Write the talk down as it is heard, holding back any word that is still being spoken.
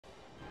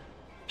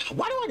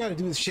Why do I gotta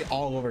do this shit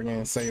all over again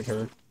and save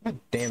her? God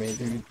damn it,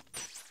 dude.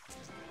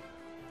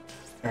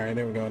 All right,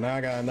 there we go. Now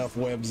I got enough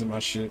webs in my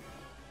shit.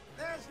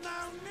 There's no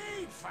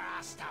need for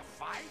us to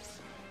fight.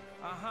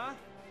 Uh-huh.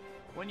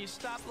 When you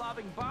stop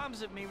lobbing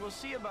bombs at me, we'll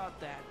see about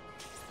that.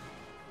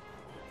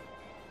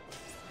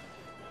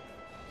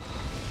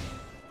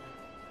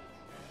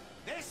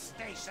 This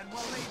station will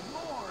leave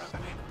more of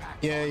an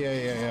impact.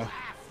 Yeah.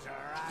 After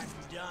I'm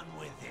done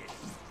with it.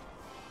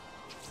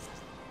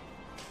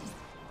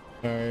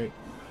 All right.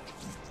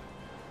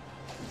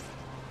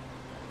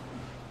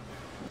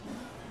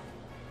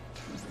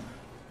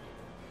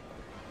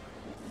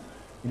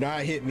 Do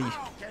not hit me.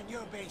 How can you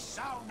be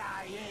so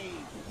naive?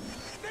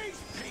 These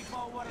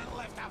people wouldn't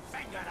lift a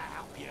finger to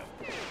help you.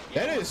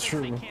 That is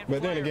true,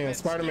 but then again,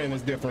 Spider-Man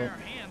is different.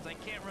 Hands, I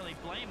can't really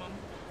blame them.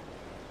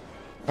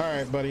 All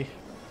right, buddy.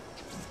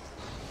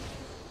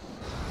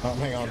 Oh,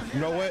 hang on.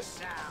 You know what?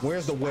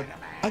 Where's the whip?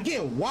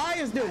 Again, why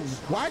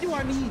do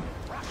I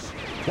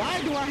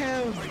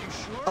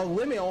have a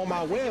limit on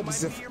my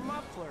webs?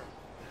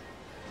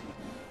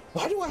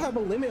 Why do I have a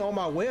limit on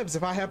my webs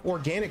if I have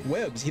organic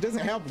webs? He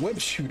doesn't have web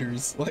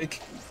shooters, like,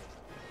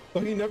 so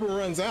he never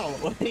runs out.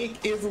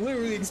 Like, it's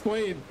literally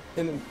explained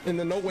in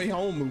the No Way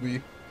Home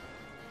movie.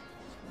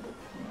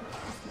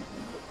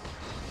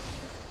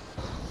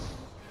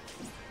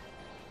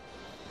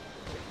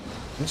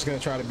 I'm just gonna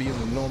try to be in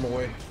the normal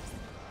way.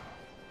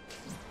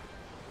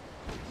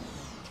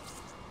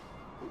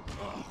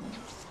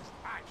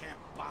 I can't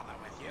bother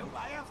with you.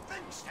 I have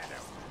things to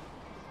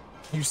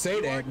do. You say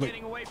that, but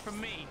getting away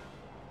from me.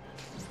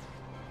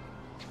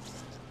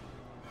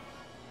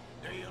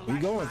 where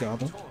you going,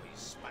 Goblin? Toys,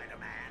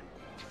 Spider-Man?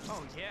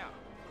 Oh yeah,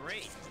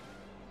 great.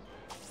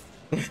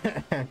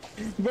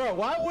 Bro,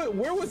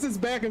 where was this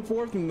back and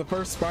forth in the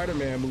first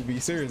Spider-Man movie?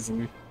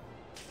 Seriously,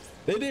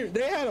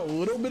 they had a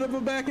little bit of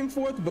a back and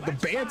forth, but the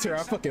banter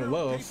I fucking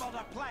love. People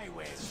to play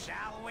with,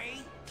 shall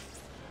we?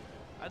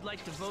 I'd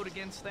like to vote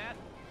against that.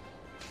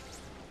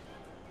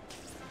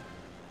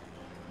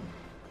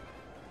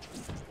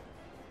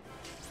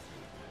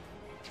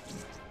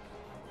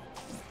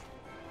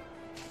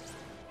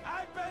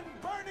 I've been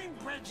burning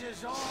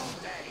bridges all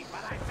day,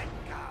 but I think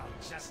I'll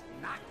just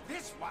knock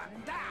this one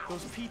down.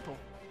 Those people,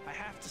 I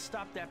have to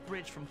stop that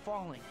bridge from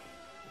falling.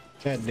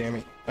 God damn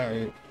it. All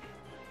right.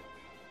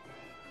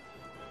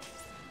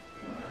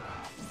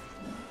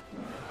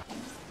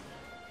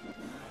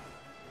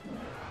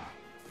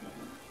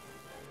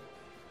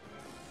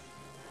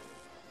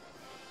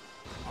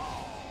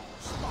 Oh,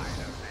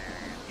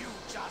 Spider-Man, you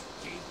just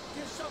keep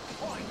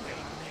disappointing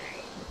me.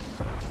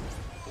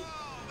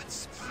 Whoa,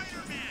 it's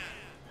Spider-Man!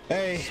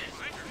 Hey.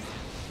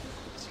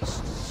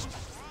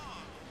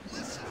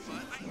 Listen,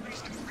 bud, I hear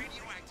he's got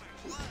radioactive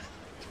blood.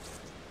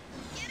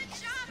 Get a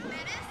job,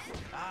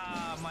 Menace!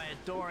 Ah, my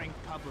adoring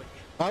public.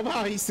 I love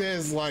how he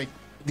says, like,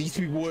 these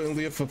people wouldn't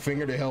lift a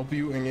finger to help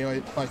you, and you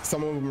know, like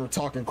some of them are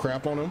talking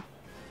crap on him.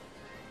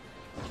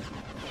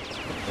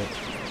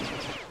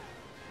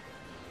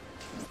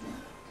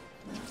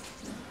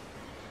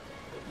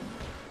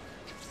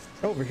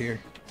 Over here.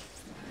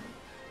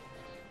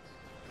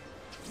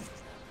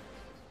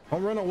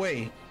 Don't run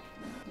away.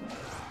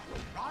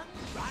 Run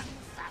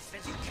fast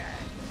as you can.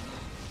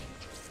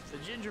 The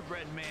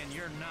gingerbread man,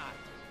 you're not.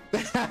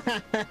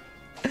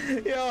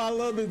 Yo, I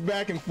love this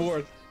back and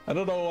forth. I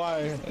don't know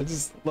why. I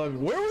just love it.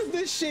 Where was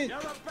this shit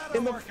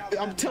in the?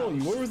 I'm telling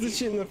you, where was this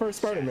shit in the first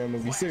Spider-Man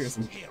movie?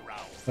 Seriously,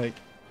 like,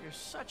 You're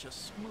such a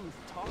smooth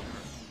talker.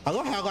 I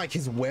love how like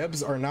his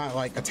webs are not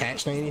like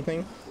attached to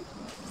anything.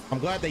 I'm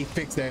glad they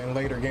fixed that in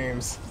later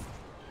games.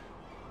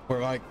 Where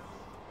like,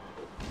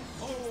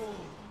 Oh,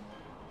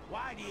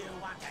 why do you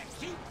want to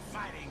keep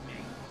fighting me?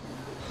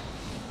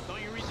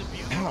 Don't you read the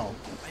Bugle? how?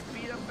 I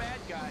beat up bad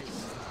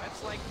guys.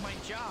 That's like my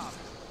job.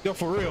 Yo,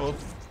 for real.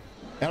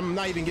 And I'm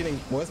not even getting.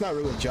 Well, it's not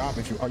really a job.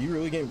 If you are you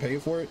really getting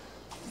paid for it?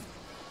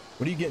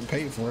 What are you getting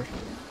paid for?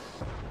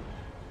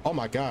 Oh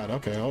my God.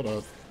 Okay, hold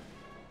up.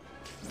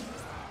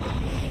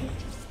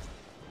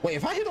 Wait,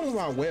 if I hit him with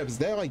my webs, is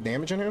that like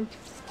damaging him?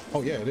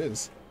 Oh yeah, it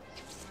is.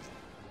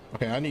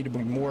 Okay, I need to be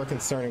more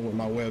concerning with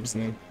my webs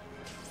then.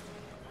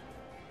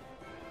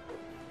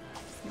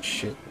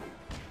 Shit.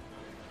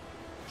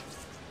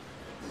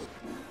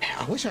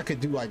 I wish I could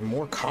do like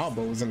more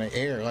combos in the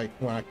air, like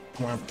when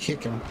I'm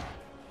kicking.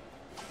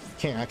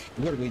 Can't.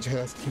 I literally just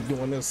have to keep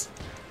doing this.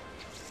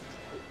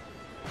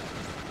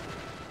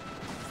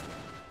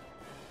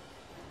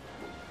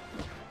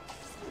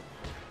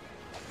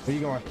 Where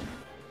you going?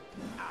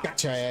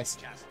 Got your ass.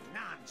 Just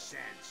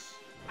nonsense.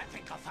 I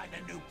think I'll find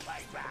a new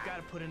playground. I've got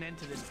to put an end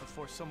to this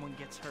before someone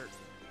gets hurt.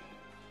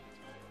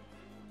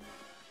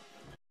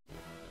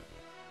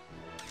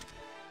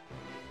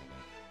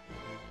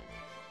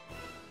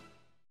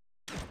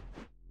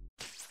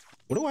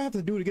 What do I have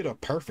to do to get a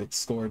perfect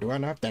score? Do I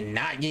not have to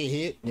not get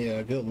hit?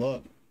 Yeah, good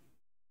luck.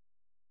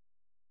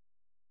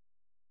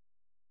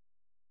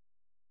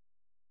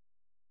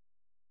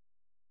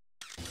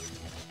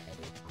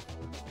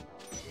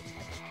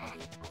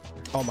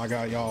 Oh my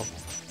God, y'all.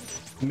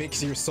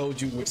 mix your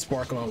soju with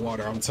sparkling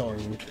water. I'm telling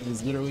you,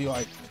 it's literally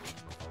like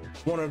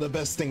one of the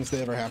best things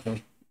to ever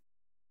happen.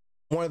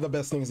 One of the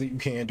best things that you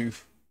can do.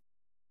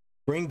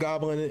 Green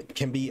Goblin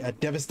can be a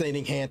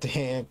devastating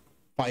hand-to-hand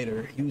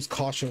fighter. Use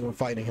caution when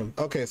fighting him.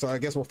 Okay, so I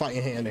guess we're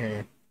fighting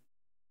hand-to-hand.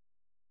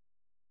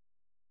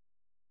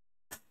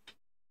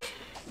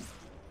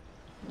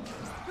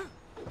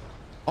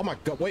 Oh my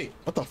god, wait,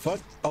 what the fuck?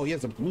 Oh, he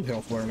has a blue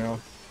health bar now.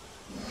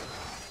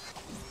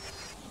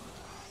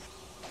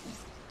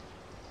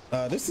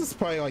 This is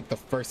probably like the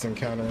first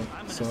encounter. I'm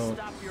gonna so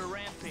stop your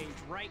rampage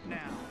right now.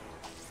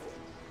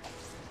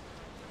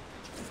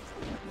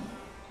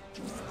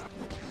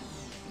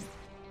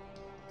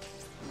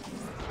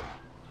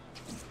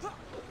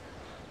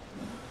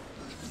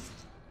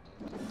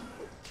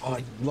 oh,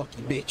 you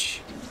lucky bitch.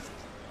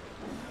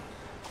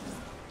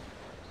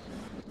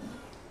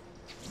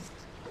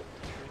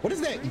 What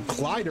is that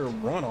glider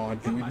run on,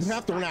 dude? You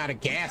have to run out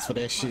of gas for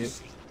that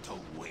shit. To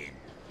win.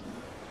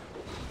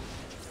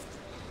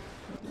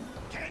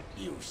 Can't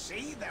you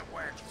see that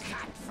we're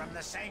cut from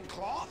the same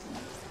cloth?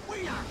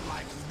 We aren't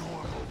like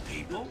normal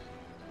people.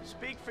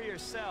 Speak for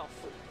yourself.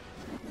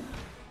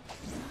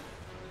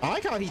 I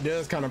like how he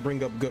does kind of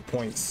bring up good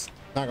points.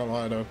 Not gonna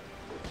lie though.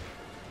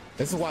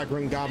 This is why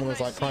Green Goblin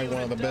is like probably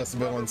one of the best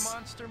villains.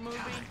 Monster movie?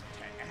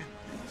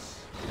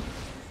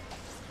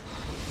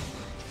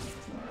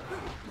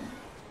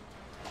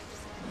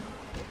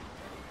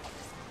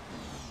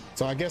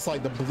 So I guess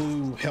like the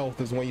blue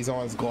health is when he's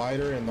on his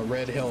glider and the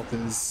red health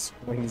is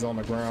when he's on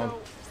the ground. So,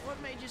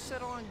 what made you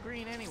settle on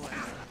green anyway?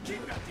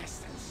 Keep your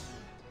distance.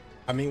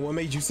 I mean, what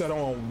made you settle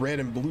on red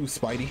and blue,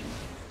 Spidey?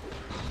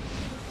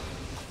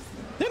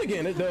 Then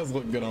again, it does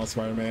look good on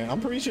Spider-Man.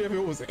 I'm pretty sure if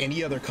it was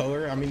any other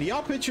color, I mean, do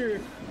y'all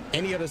picture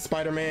any other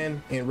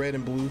Spider-Man in red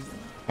and blue?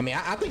 I mean,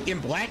 I think in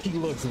black he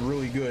looks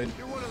really good.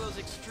 You're one of those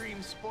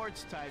extreme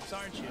sports types,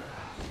 aren't you?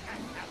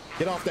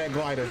 Get off that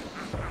glider.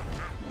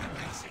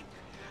 Amazing.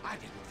 I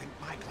didn't think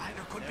my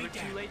glider could Never be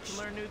too late to damaged.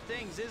 learn new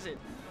things, is it?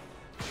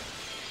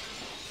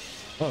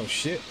 Oh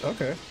shit,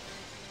 okay.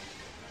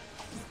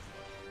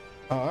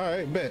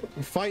 Alright, bet.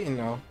 We're fighting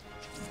now.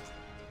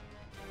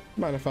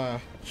 Mind if I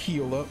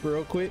heal up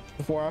real quick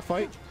before I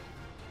fight?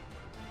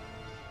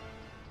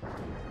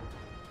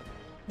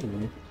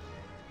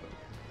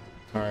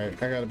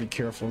 Alright, I gotta be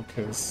careful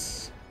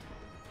because...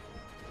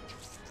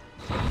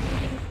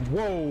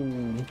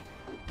 Whoa!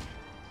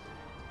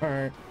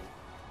 Alright.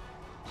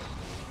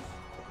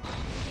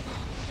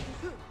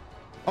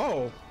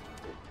 Oh!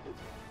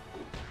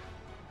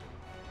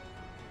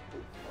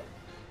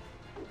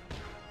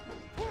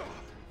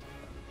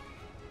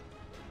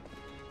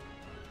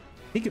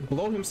 He could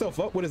blow himself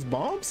up with his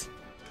bombs?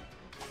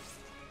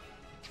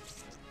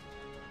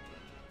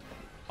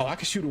 Oh, I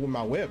can shoot it with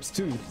my webs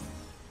too.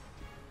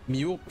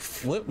 Mule,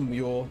 flip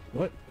mule.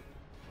 What?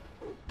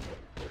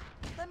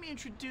 Let me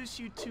introduce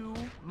you to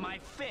my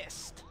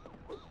fist.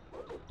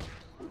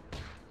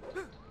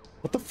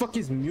 What the fuck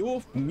is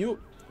mule? Mule?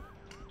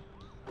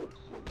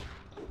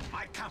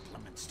 My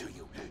compliments to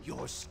you.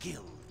 Your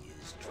skill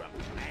is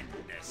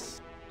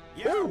tremendous.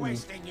 You're Ooh.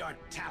 wasting your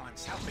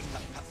talents helping the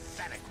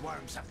pathetic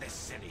worms of this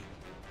city.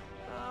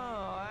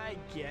 Oh, I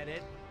get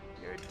it.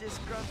 You're a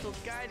disgruntled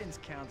guidance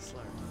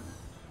counselor.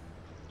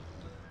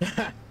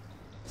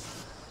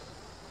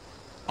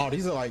 Oh,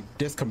 these are like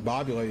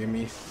discombobulating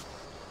me.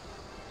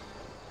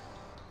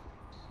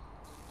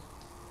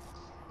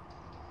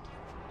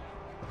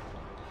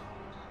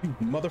 You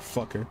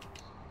motherfucker.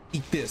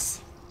 Eat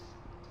this.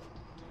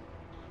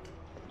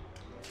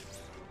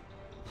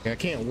 Yeah, I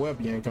can't web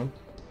yank him.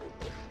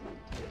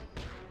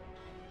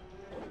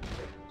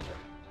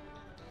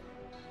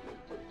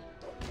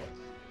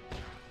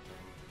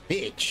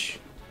 Bitch.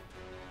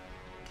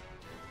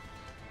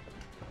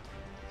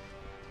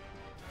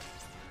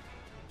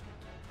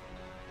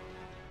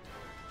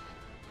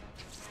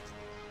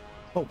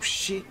 Oh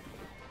shit.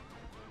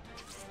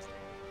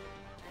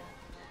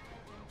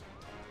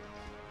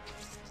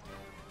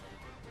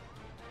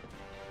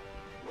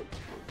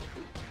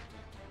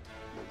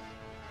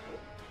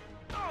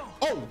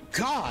 Oh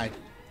god.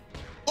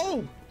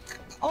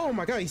 Oh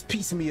my god, he's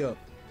piecing me up.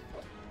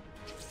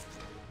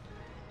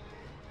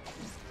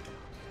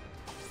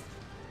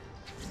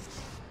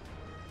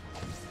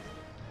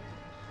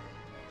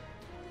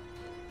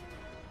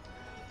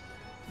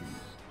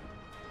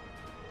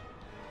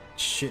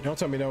 Shit, don't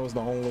tell me that was the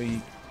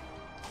only...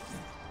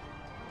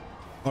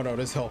 Oh no,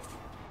 this health.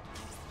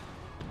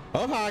 I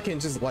love how I can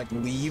just like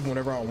leave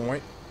whenever I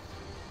want.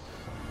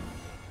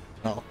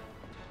 Oh.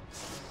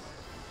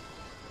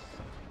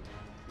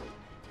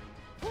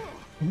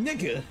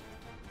 Nigga.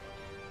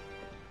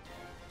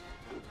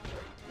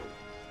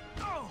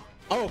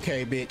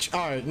 Okay, bitch.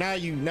 All right, now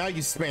you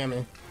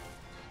spamming.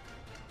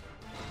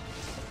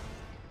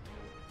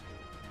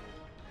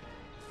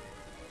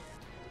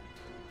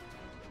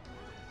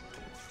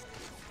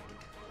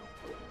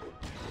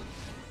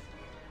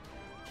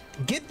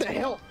 Get the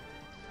hell.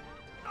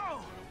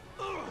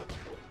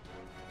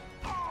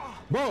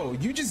 Bro,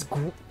 you just...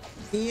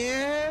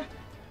 Yeah.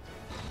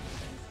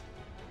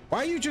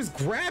 Why are you just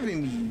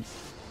grabbing me,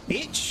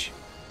 bitch?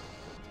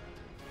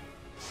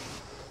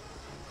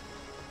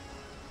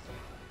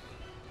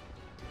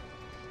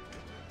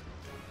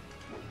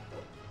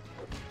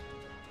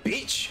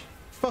 Bitch,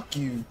 fuck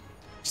you.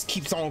 Just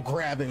keeps on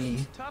grabbing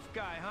me. Tough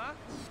guy, huh?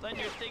 Letting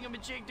your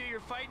thingamajig do your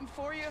fighting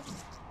for you?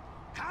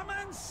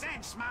 Common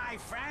sense, my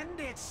friend.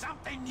 It's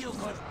something you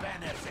could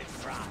benefit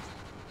from.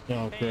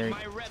 Oh, Hey, great.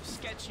 my rep's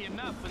sketchy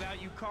enough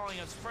without you calling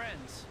us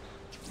friends.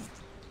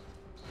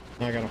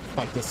 I gotta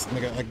fight this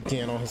nigga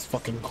again on his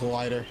fucking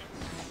glider.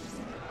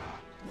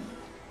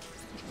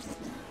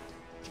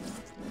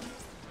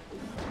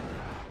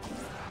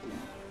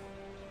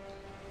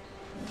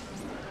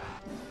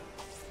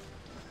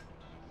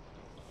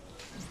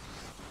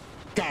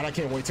 God, I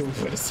can't wait till we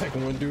play the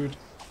second one, dude.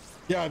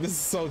 Yeah, this is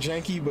so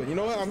janky, but you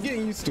know what? I'm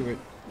getting used to it.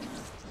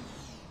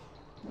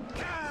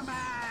 Come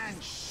on,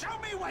 show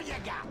me what you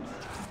got.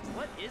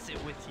 What is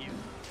it with you?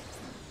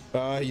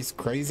 He's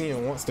crazy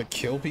and wants to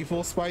kill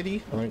people,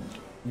 Spidey. Like,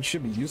 you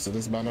should be used to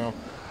this by now.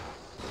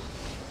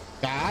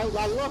 I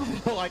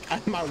love how,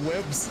 like, my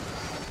webs.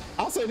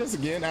 I'll say this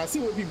again. I see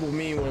what people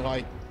mean when,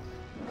 like,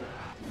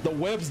 the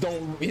webs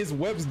don't, his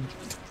webs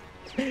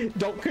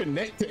don't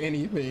connect to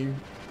anything.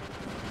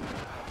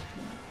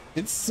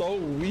 It's so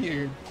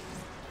weird.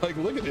 Like,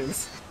 look at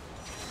this.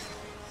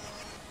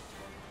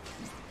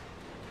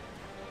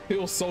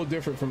 Feels so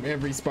different from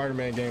every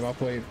Spider-Man game I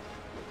played.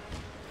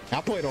 I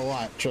played a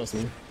lot, trust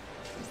me.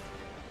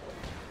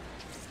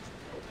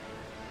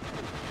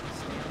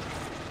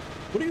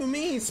 What do you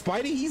mean,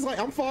 Spidey? He's like,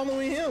 I'm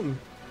following him.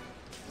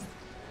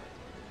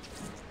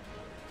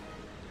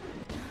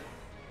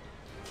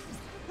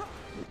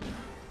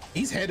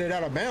 He's headed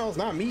out of bounds,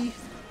 not me.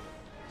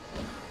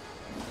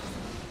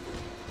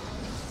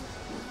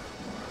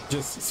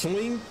 Just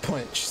swing,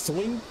 punch,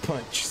 swing,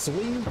 punch,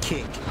 swing,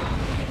 kick.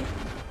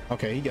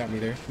 Okay, he got me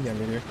there. He got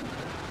me there.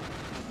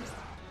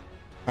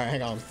 All right,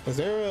 hang on. Is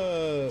there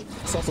a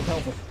salsa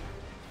helper?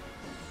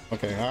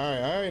 Okay,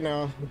 all right.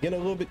 Now getting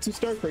a little bit too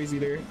stir crazy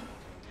there.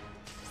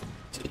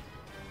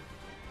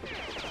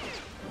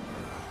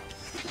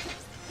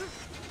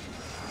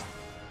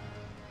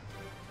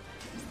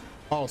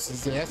 Oh,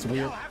 so that's weird.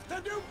 You'll have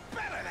to do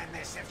better than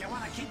this if you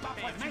want to keep up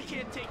Hey, with if you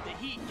me. can't take the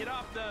heat, get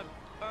off the,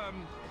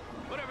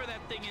 whatever that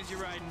thing is you're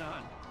riding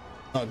on.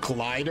 A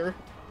glider?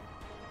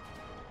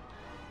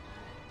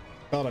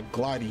 Not a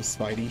glidey,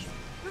 Spidey.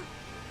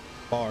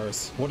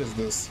 Bars. What is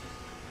this?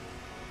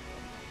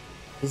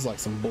 This is like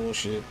some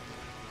bullshit.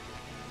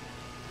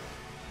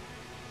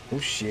 Oh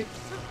shit.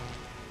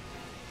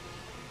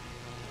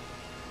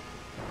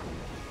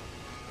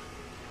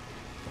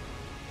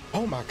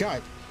 Oh my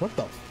god. What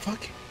the fuck?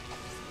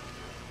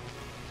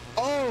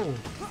 Oh!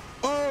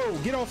 Oh!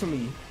 Get off of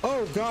me!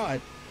 Oh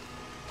god!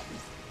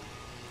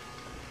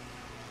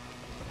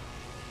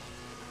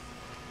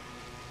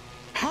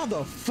 How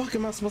the fuck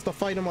am I supposed to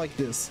fight him like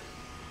this?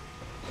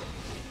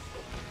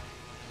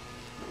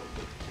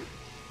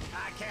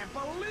 I can't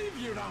believe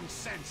you don't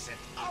sense it.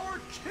 Our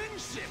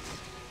kinship.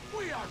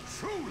 We are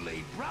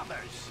truly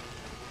brothers.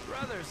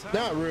 Brothers, huh?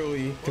 Not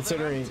really, Well,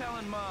 considering. then I'm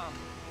telling Mom.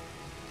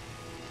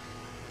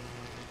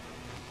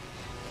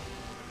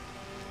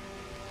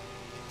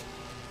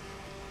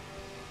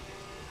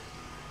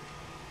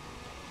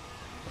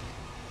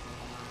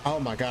 Oh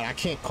my god, I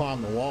can't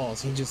climb the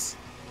walls. He just.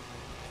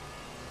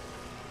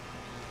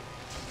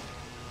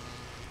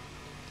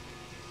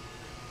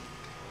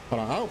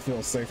 Hold on, I don't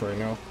feel safe right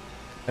now.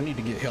 I need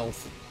to get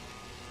health.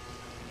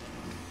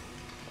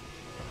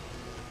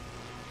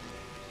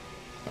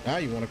 Now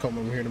you want to come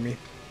over here to me?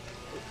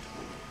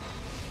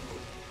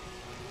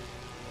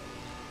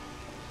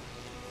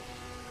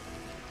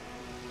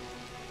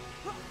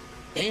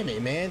 Damn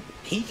it, man.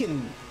 He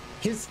can.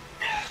 His.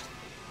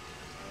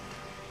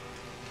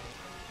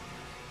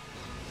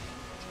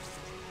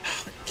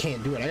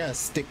 Can't do it. I gotta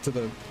stick to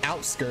the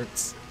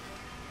outskirts.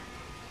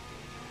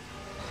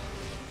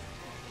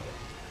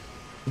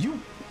 You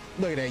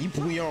look at that. You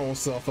blew your own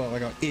self up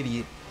like an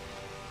idiot.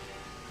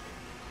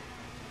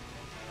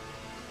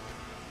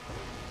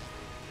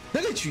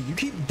 Look at you. You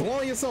keep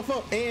blowing yourself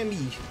up and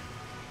me.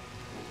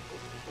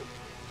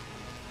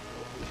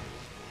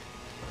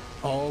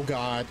 Oh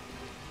God.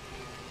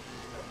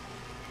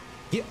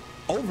 Get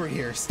over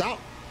here. Stop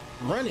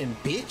running,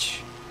 bitch.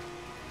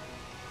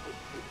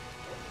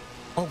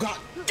 Oh God.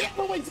 Get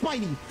away,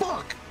 Spidey.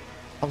 Fuck.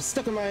 I'm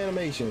stuck in my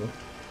animation.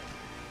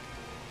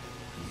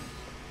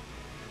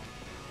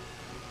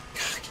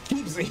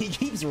 He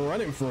keeps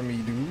running from me,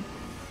 dude.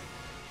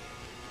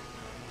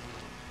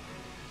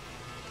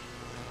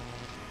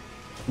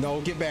 No,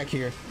 get back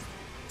here.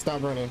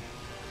 Stop running.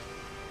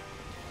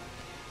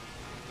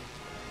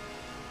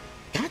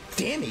 God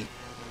damn it.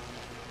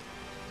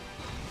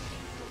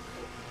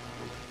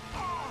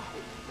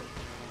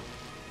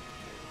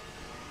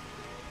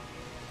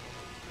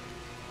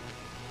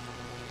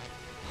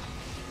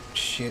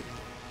 Shit.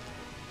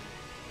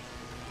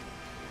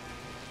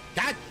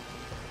 God.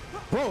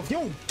 Bro, if you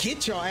don't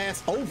get your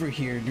ass over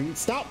here, dude,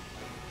 stop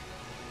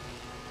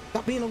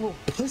being a little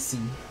pussy.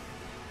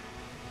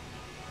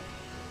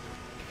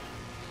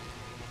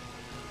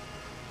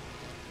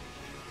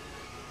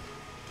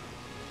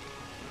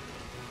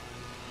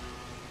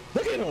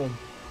 Damn.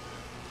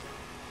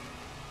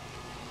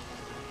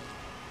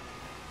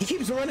 He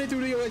keeps running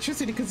through the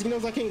electricity because he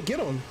knows I can't get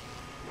him.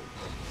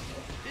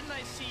 Didn't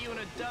I see you in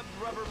a dubbed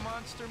rubber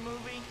monster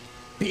movie?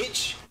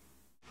 Bitch.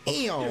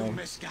 You Damn.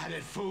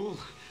 misguided fool.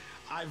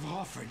 I've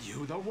offered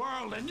you the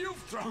world and you've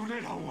thrown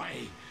it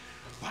away.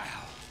 Well,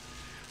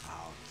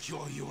 I'll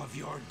cure you of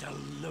your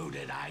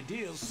deluded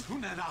ideals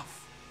soon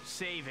enough.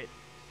 Save it.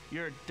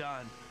 You're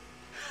done.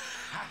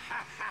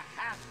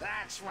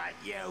 That's what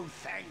you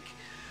think.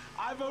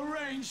 I've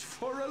arranged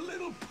for a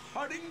little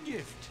parting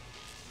gift.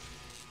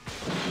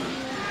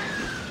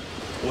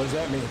 What does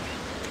that mean?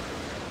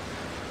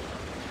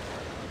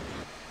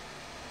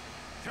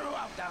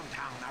 Throughout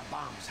downtown are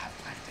bombs have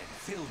planted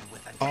filled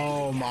with a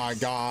Oh deadly my gas.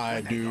 God,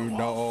 When they dude, go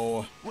no.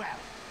 off, well,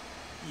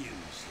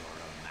 use your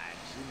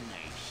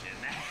imagination.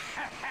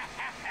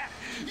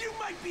 You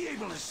might be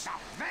able to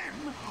stop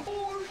them,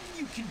 or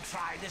you can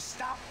try to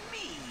stop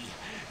me.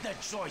 The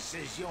choice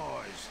is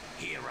yours,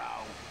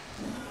 hero.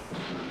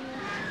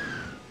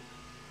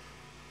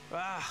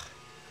 Ah,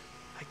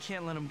 I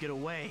can't let him get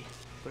away.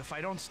 But if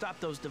I don't stop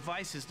those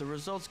devices, the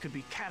results could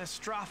be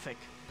catastrophic.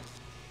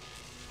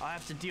 I'll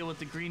have to deal with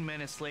the Green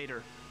Menace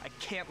later. I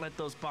can't let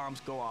those bombs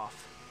go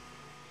off.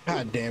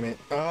 God damn it.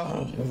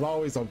 Oh, there's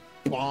always a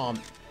bomb.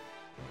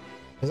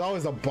 There's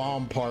always a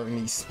bomb part in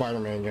these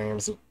Spider-Man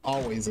games. It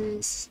always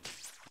is.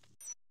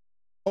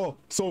 Oh,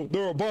 so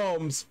there are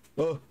bombs.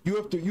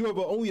 You have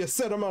only a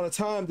set amount of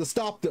time to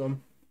stop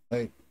them.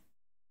 Like,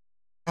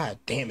 God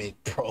damn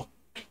it, bro.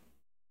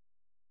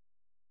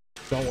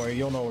 Don't worry,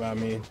 you'll know what I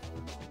mean.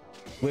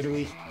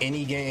 Literally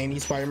any game, any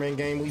Spider-Man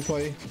game we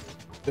play,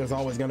 there's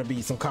always gonna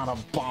be some kind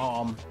of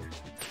bomb,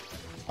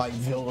 like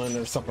villain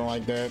or something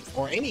like that,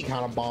 or any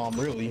kind of bomb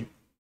really,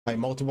 like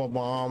multiple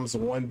bombs,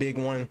 one big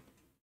one.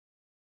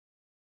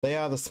 They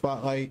have the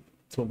spotlight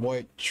to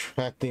avoid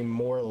attracting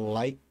more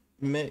light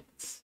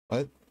mix.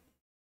 What?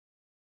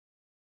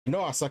 You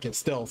know I suck at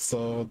stealth,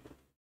 so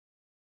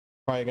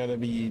probably gonna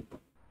be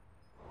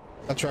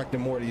attracting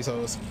more of these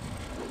hoes.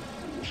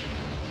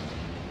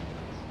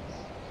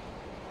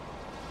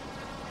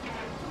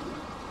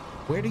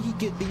 Where did he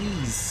get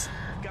these?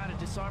 Gotta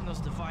disarm those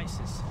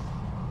devices.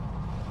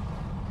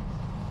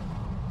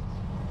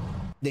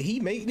 Did he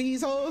make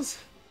these hoes?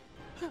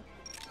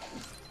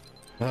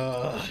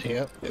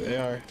 Yep, they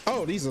are.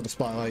 Oh, these are the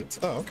spotlights.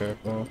 Oh, okay.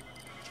 Well.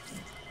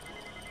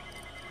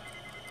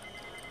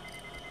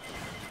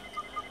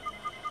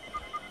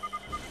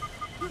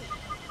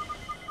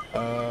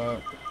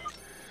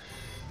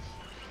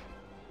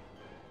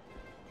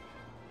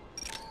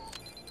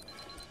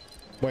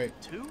 Wait,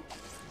 Two?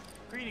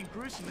 Greeting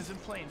Gruesome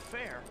isn't playing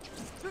fair.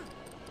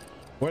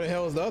 where the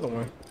hell is the other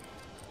one?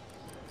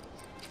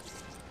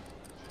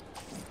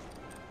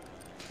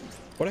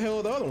 What the hell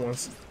are the other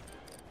ones?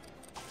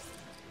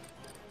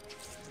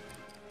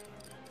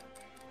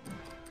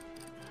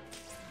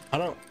 I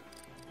don't.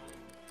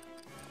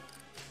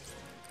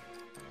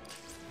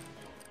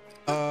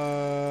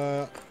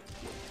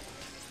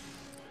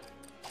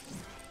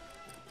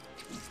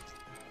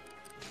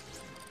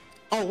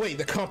 Oh wait,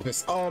 the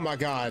compass. Oh my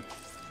God.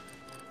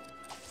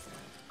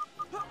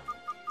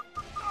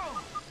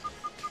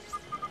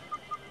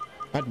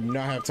 I do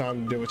not have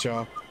time to deal with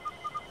y'all.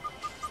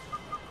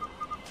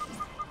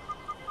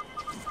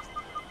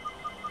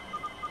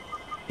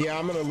 Yeah,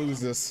 I'm gonna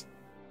lose this.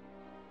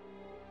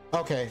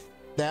 Okay,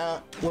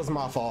 that was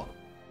my fault.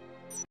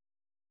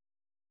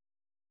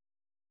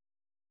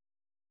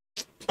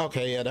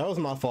 Okay, yeah, that was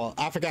my fault.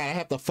 I forgot I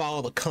have to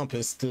follow the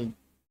compass to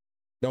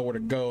know where to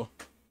go.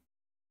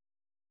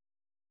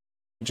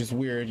 Which is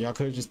weird. Y'all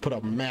could have just put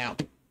a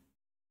map.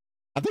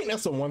 I think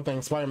that's the one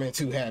thing Spider-Man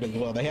 2 had as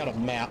well. They had a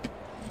map.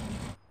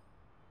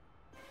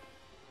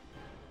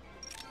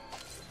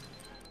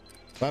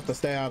 I have to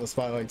stay out of the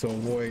spotlight to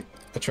avoid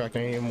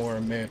attracting any more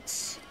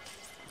emits.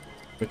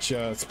 Which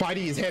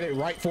Spidey is headed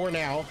right for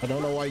now. I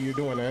don't know why you're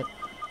doing that.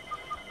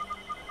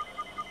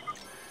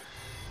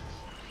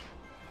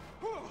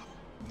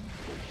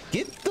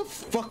 Get the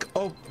fuck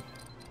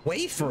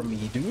away from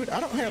me, dude.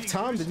 I don't have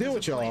time to deal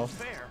with y'all.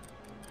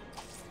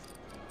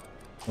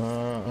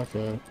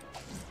 Okay.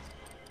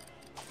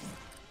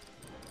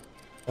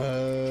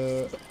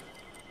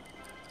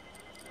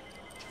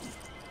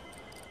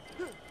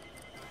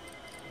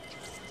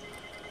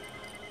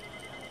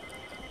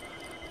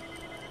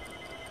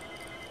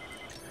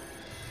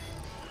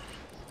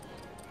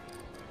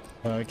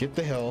 Get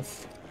the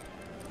health.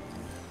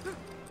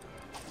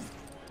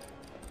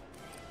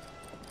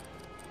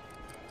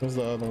 Where's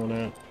the other one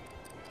at?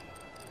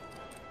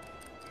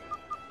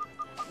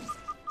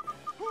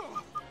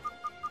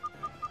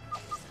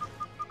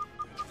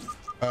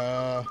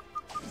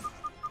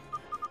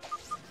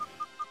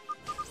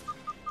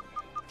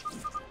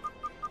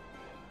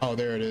 Oh,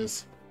 there it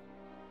is.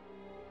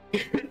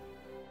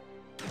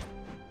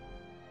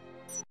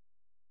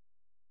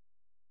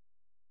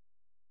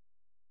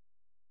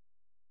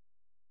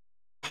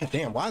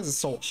 Damn, why is it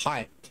so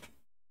hot?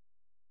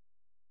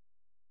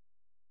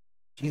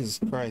 Jesus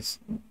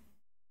Christ.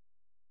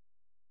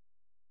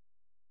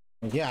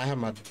 Yeah, I have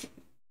my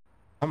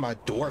have my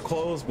door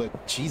closed,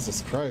 but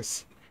Jesus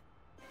Christ,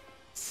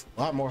 it's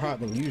a lot more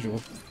hot than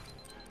usual.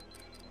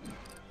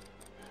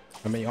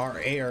 I mean, our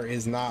air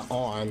is not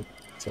on,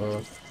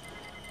 so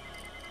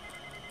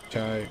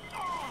try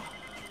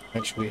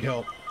actually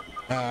help.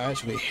 I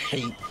actually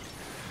hate,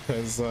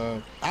 because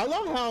I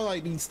love how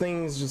like these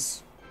things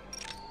just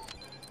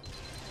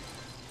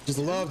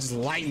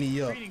light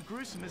me up. Reading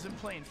gruesome isn't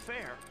playing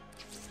fair.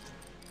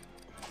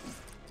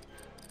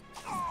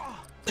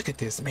 Look at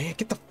this, man.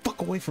 Get the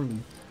fuck away from me.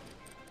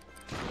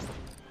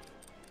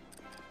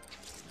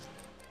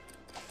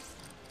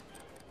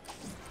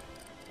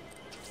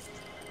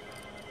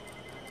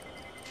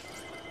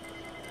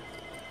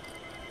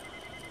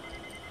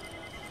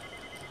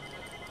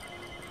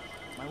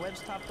 My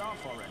web's topped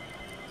off already.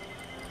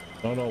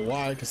 I don't know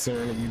why,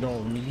 considering you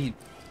don't need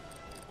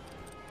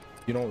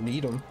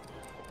them.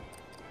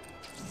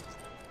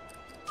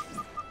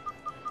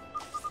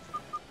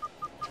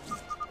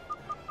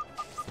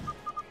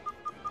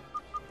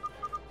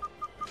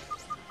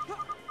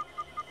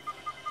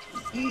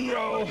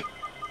 No.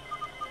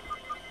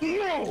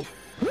 No.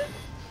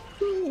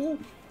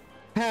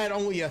 Had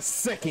only a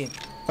second.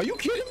 Are you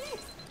kidding me?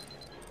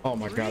 Oh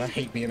my god, I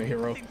hate being a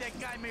hero. I think that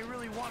guy may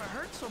really want to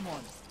hurt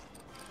someone.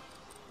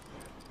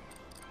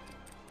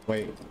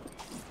 Wait.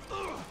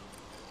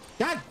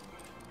 God.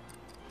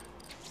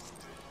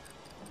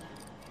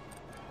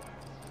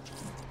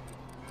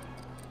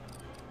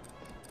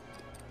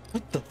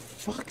 What the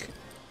fuck?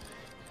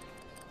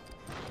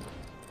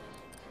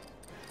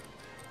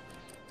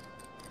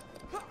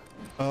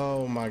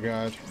 Oh my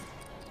god.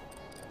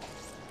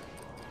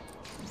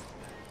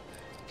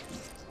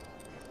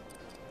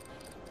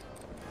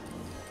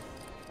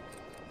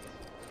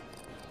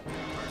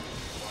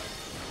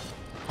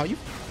 Are you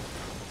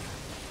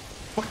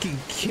fucking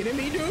kidding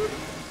me, dude?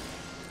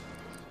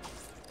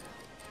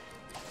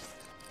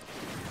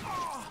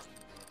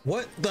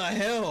 What the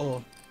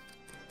hell?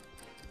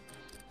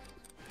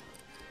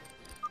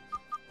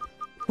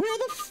 Where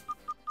the f—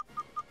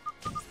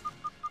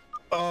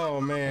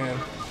 oh man.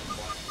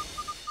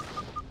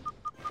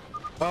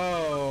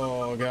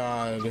 Oh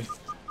god.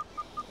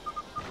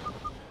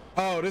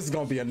 Oh, this is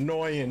gonna be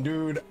annoying,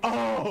 dude.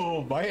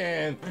 Oh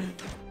man.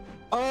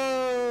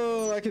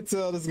 Oh, I can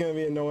tell this is gonna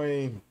be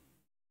annoying.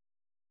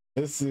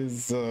 This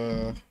is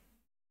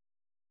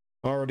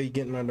already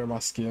getting under my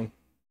skin.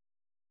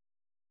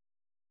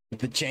 With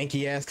the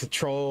janky ass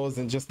controls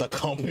and just the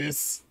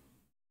compass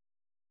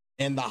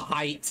and the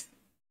height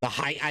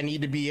I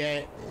need to be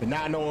at, but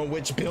not knowing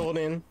which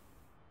building.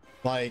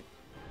 Like,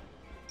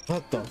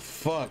 what the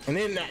fuck? And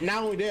then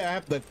not only that, I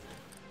have the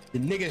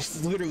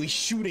niggas literally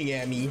shooting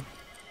at me.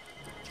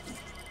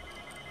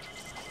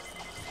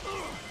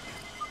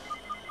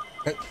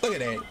 Look at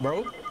that,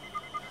 bro.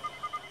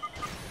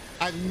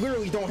 I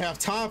literally don't have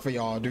time for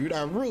y'all, dude.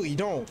 I really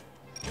don't.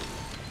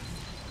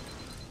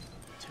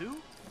 2?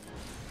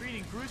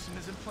 Reading gruesome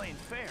isn't playing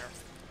fair.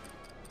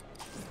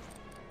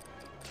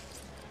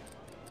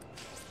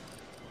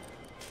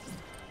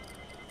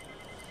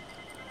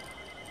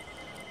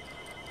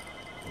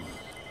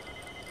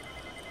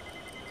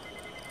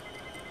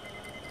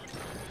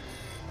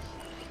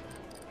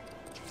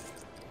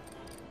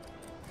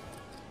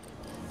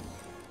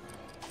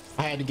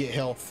 I had to get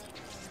health.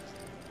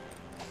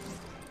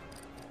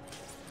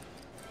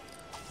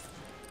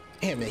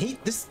 Damn, man,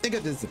 this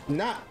nigga does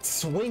not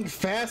swing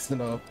fast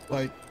enough.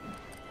 Like,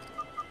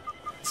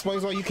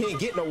 explains why you can't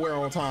get nowhere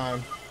on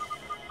time.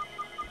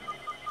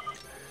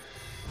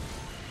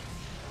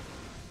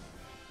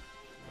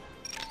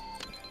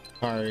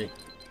 All right.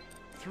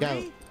 3?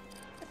 I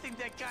think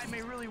that guy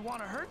may really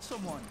want to hurt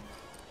someone.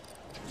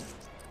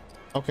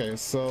 Okay,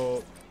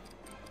 so.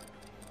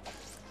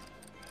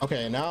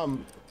 Okay, now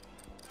I'm.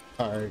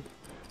 All right.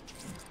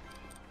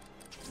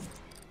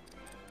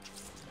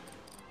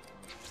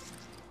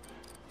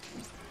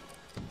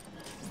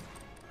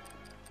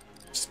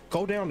 Just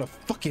go down the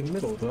fucking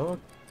middle, dog.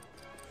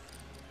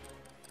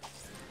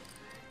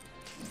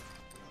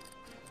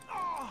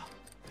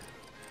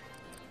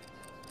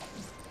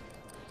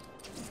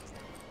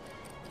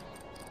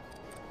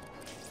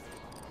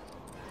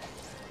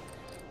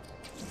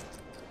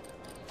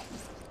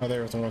 Oh,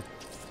 there's one.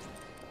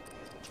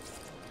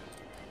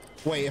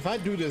 Wait, if I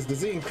do this,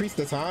 does it increase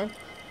the time?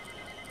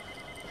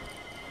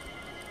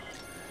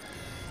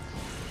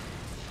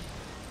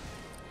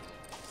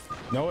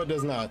 No, it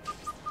does not.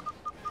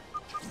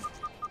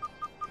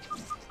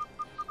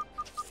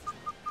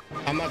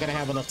 I'm not gonna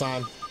have enough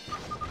time.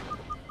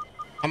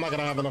 I'm not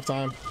gonna have enough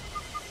time.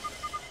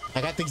 I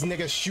got these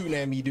niggas shooting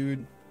at me,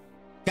 dude.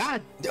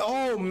 God,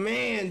 oh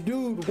man,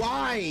 dude,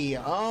 why?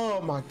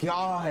 Oh my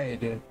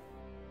god.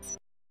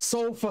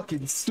 So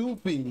fucking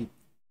stupid.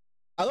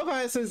 I love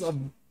how it says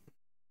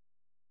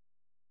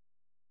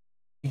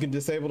you can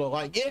disable the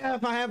light. Yeah,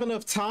 if I have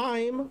enough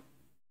time.